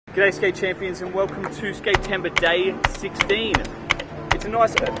G'day skate champions and welcome to Skatember day 16. It's a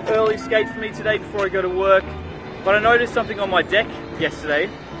nice early skate for me today before I go to work, but I noticed something on my deck yesterday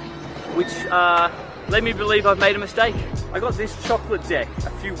which led me to believe I've made a mistake. I got this chocolate deck a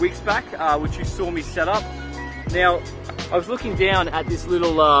few weeks back, which you saw me set up. Now, I was looking down at this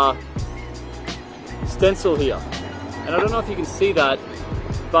little stencil here, and I don't know if you can see that,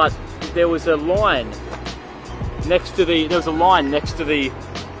 but there was a line next to the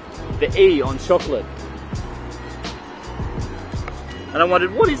E on chocolate. And I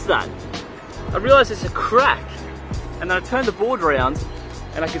wondered, what is that? I realized it's a crack. And then I turned the board around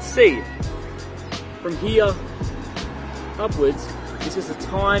and I could see from here upwards, it's just a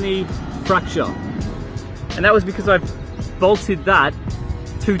tiny fracture. And that was because I've bolted that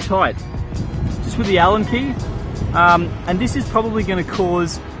too tight, just with the Allen key. And this is probably going to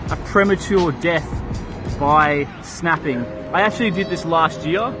cause a premature death by snapping. I actually did this last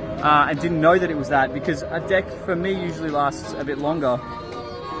year and didn't know that it was that, because a deck for me usually lasts a bit longer,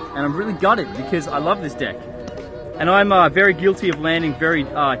 and I'm really gutted because I love this deck. And I'm very guilty of landing very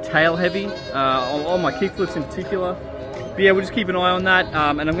tail heavy on my kickflips in particular. But yeah, we'll just keep an eye on that,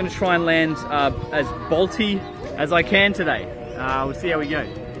 and I'm going to try and land as bolty as I can today. We'll see how we go.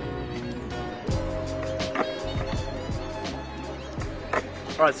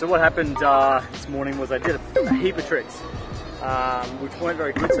 Alright, so what happened this morning was I did a heap of tricks, which weren't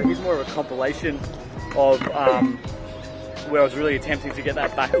very good. So here's more of a compilation of where I was really attempting to get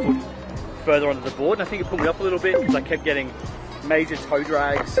that back foot further onto the board. And I think it put me off a little bit because I kept getting major toe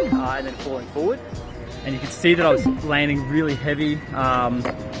drags and then falling forward. And you can see that I was landing really heavy,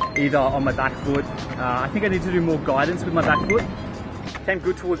 either on my back foot. I think I need to do more guidance with my back foot. Came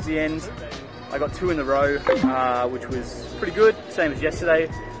good towards the end. I got 2 in a row, which was pretty good, same as yesterday.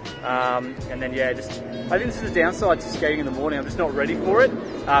 And then yeah, I think this is a downside to skating in the morning. I'm just not ready for it,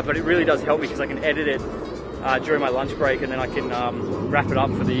 but it really does help me because I can edit it during my lunch break, and then I can wrap it up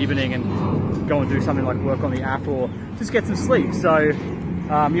for the evening and go and do something like work on the app or just get some sleep. So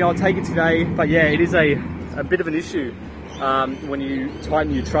yeah, I'll take it today. But yeah, it is a bit of an issue when you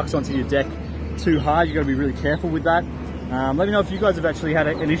tighten your trucks onto your deck too hard. You've got to be really careful with that. Let me know if you guys have actually had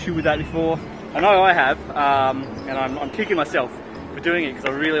an issue with that before. I know I have, and I'm kicking myself for doing it because I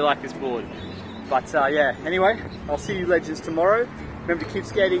really like this board. But yeah, anyway, I'll see you legends tomorrow. Remember to keep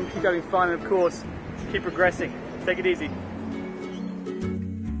skating, keep having fun, and of course, keep progressing. Take it easy.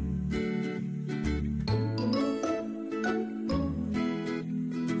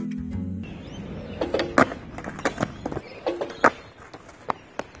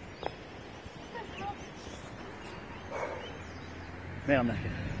 Man, I'm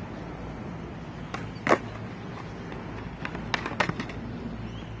knackered.